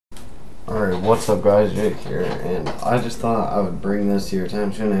Alright, what's up guys, Jake here, and I just thought I would bring this to your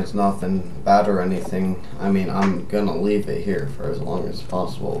attention. It's nothing bad or anything. I mean, I'm gonna leave it here for as long as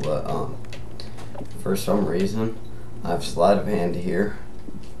possible, but for some reason, I have sleight of hand here,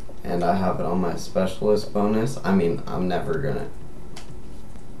 and I have it on my specialist bonus. I mean, I'm never gonna...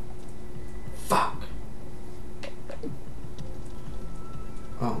 Fuck!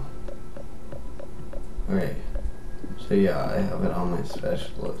 Oh. Okay. So yeah, I have it on my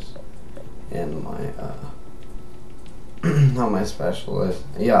specialist. And my, not my specialist.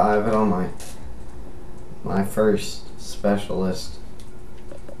 Yeah, I have it on my first specialist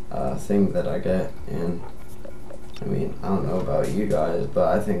thing that I get. And I mean, I don't know about you guys, but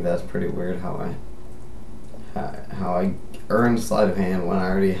I think that's pretty weird how I earn sleight of hand when I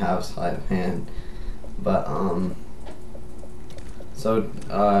already have sleight of hand. But so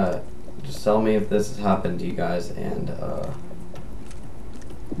just tell me if this has happened to you guys, and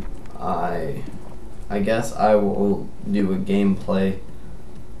I guess I will do a gameplay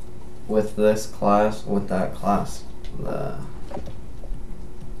with this class, with that class, the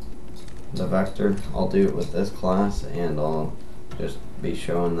vector. I'll do it with this class, and I'll just be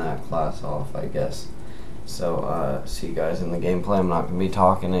showing that class off, I guess. So see you guys in the gameplay. I'm not gonna be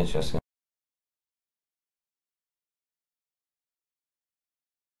talking, it's just gonna...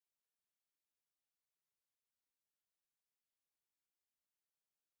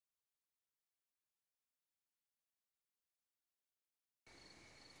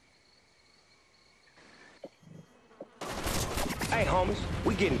 Hey, homies,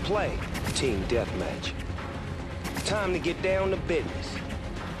 we getting played. Team deathmatch. Time to get down to business.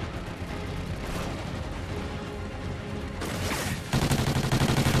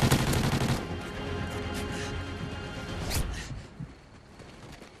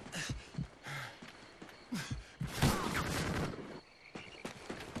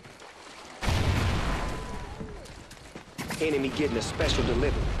 Enemy getting a special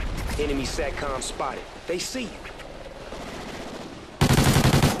delivery. Enemy SATCOM spotted. They see you.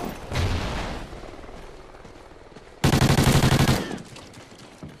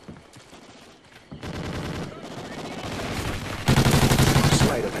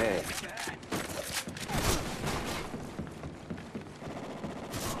 Sleight of hand.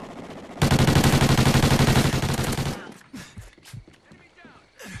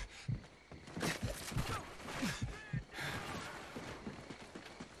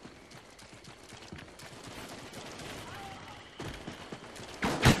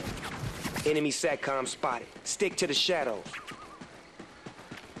 Enemy SATCOM spotted. Stick to the shadows.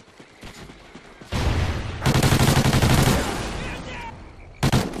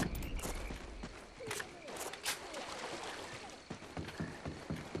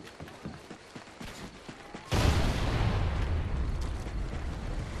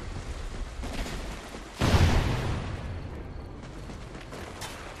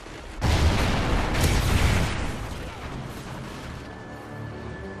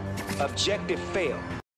 Objective failed.